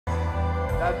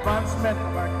the advancement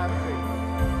of our country.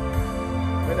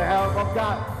 With the help of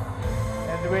God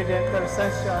and with the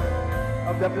intercession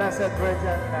of the Blessed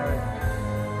Virgin Mary.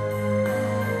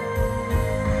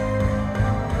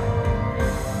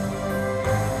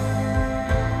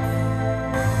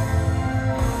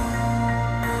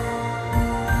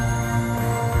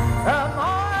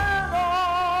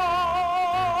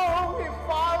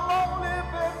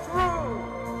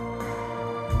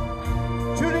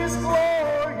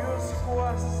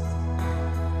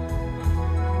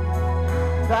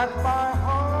 That my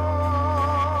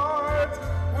heart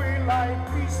will lie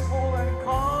peaceful and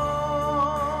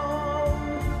calm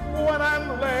when I'm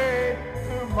laid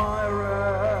to my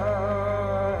rest,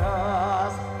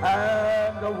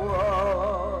 and the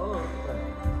world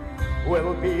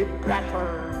will be better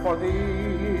for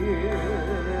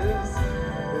this.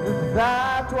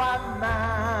 That one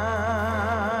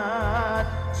man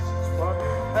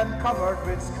and covered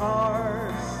with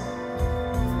scars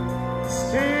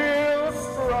still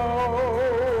strode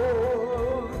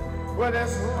with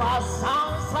his last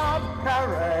sounds of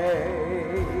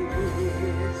courage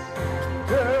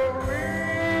to reach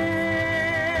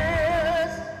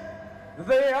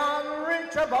the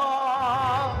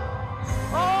unreachable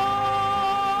star.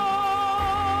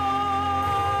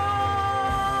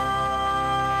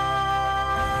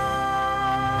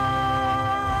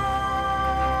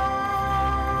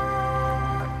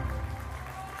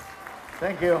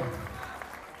 Thank you.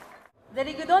 The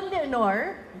Rigodon de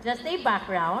Honor, just a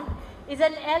background, is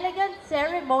an elegant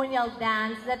ceremonial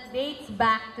dance that dates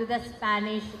back to the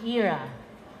Spanish era.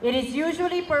 It is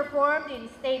usually performed in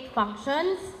state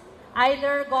functions,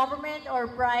 either government or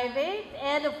private,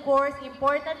 and of course,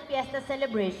 important fiesta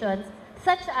celebrations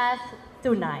such as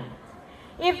tonight.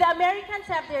 If the Americans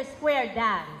have their square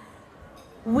dance,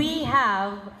 we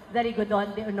have the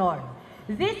Rigodon de Honor.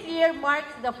 This year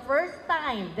marks the first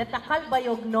time that the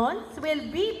Calbayog Nons will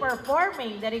be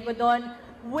performing the Rigodon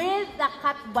with the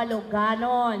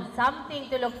Catbaloganon. Something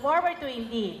to look forward to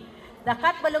indeed. The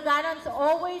Catbaloganons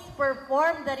always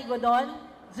perform the Rigodon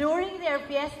during their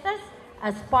fiestas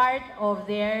as part of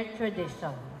their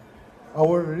tradition.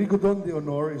 Our Rigodon de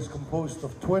Honor is composed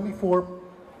of 24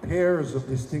 pairs of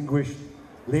distinguished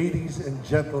ladies and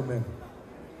gentlemen.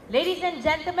 Ladies and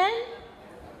gentlemen,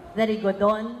 the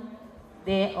Rigodon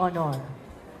de Honor.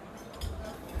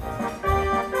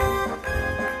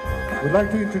 We'd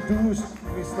like to introduce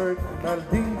Mr.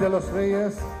 Nalding de los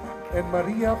Reyes and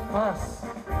Maria Paz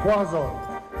Quazon.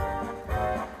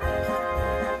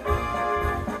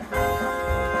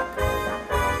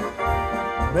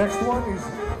 Next one is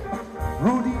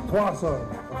Rudy Tuazon,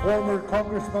 a former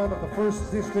congressman of the 1st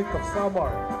District of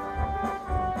Samar,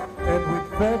 and with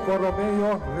Fred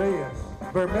Bermejo Reyes.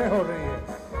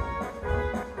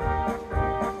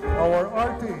 Our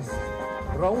artist,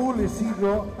 Raul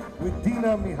Isidro with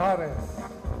Dina Mijares.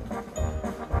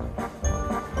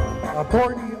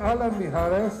 Attorney Alan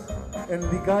Mijares and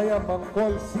Ligaya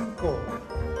Mangkol Cinco.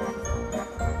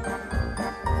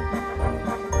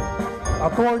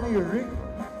 Attorney Rick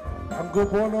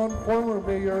Anggobonon, former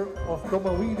mayor of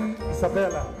Tomawini,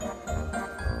 Isabela.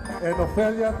 And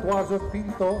Ofelia Tuazon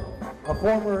Pinto, a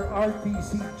former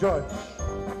RTC judge.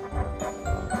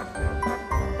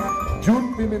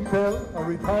 June Pimentel, a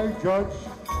retired judge,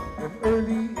 and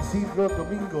Early Isidro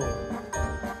Domingo.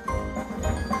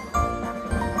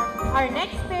 Our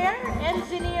next pair,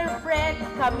 Engineer Fred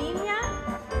Camilla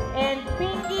and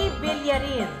Pinky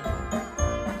Villarin.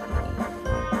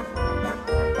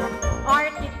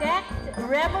 Architect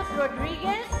Remus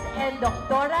Rodriguez and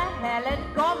Doctora Helen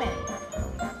Gomez.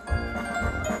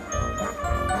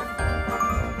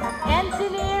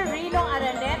 Engineer Rino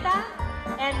Araneta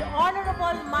and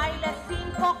Honorable Myla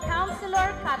Cinco, Councilor,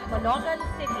 Catbalogan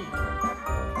City.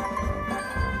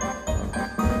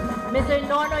 Mr.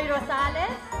 Nonoy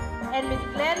Rosales and Ms.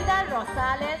 Glenda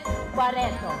Rosales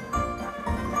Barreto.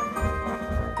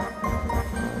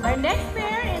 Our next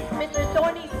pair is Mr.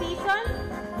 Tony Season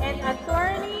and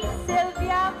Attorney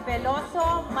Sylvia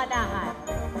Veloso Manahan.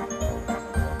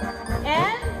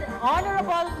 And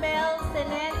Honorable Mel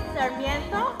Senen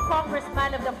Sarmiento,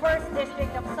 Congressman of the 1st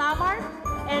District of Samar,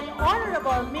 and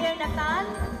Honorable Mir Natan,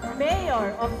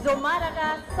 Mayor of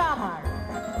Zumaraga, Samar.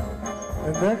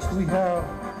 And next we have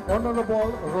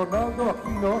Honorable Ronaldo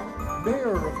Aquino,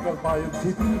 Mayor of Calbayog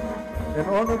City, and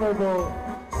Honorable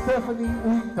Stephanie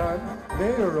Uitan,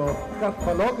 Mayor of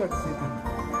Catbalogan City.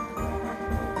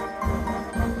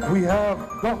 We have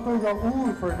Dr.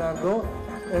 Raul Fernando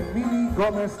and Mili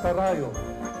Gomez Tarayo.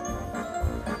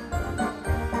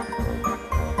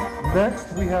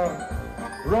 Next we have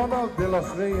Ronald de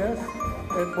los Reyes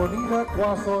and Monina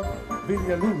Quazon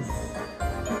Villaluz.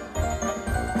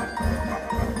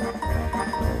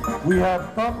 We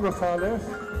have Tom Rosales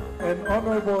and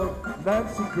Honorable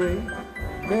Nancy Gray,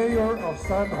 Mayor of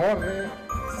San Jorge,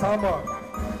 Samar.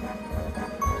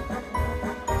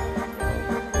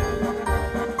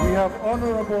 We have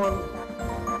Honorable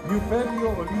Eufelio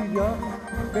Olivia,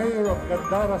 Mayor of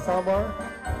Gandara, Samar,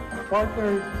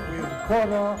 partnered with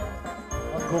Cora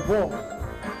Angobong.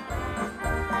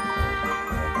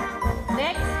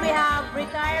 Next, we have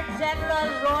retired General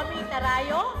Romy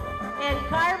Tarayo and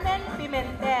Carmen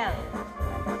Pimentel.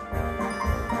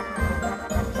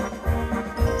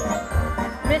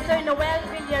 Mr. Noel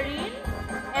Villarin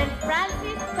and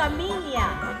Francis Camilla.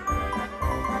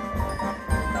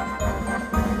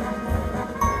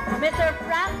 Mr.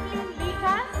 Franklin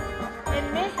Licas and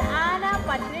Miss Ana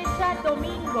Patricia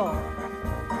Domingo.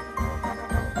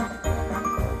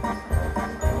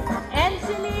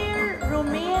 Engineer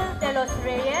Rumil de los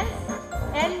Reyes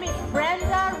and Miss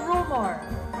Brenda Rumor.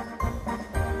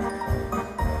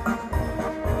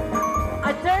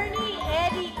 Attorney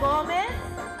Eddie Gomez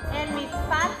and Miss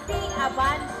Patsy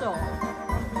Abanzo.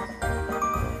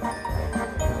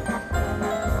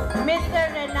 Mr.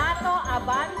 Renato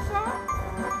Abanzo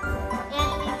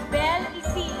and Miss Bel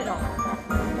Isidro.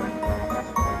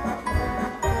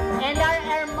 And our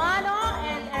hermano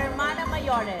and hermana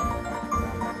mayores.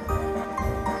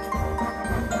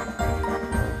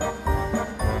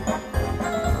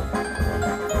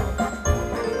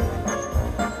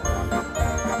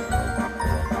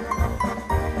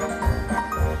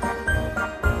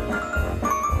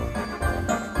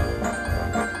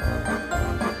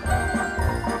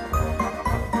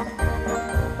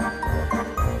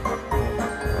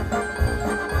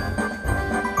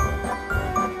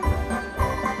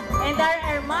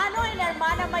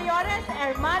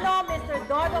 Hermano Mr.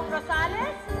 Dodong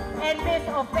Rosales and Miss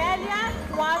Ofelia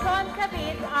Tuagon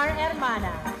David, our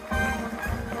hermana.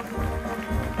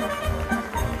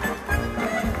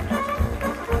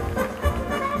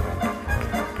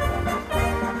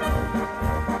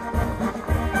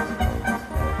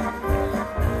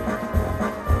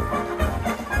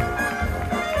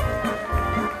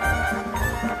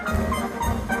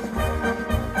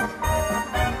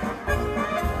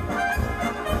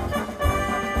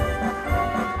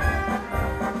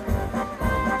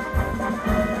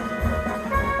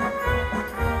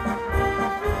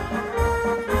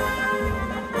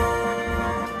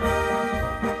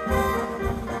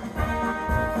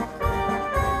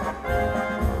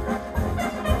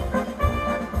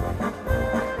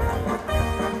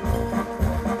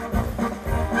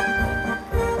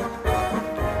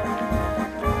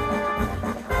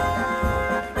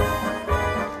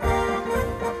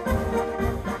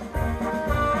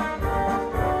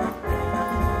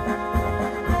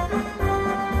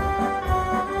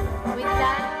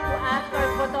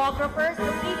 Photographers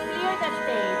to please clear the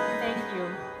stage. Thank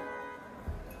you.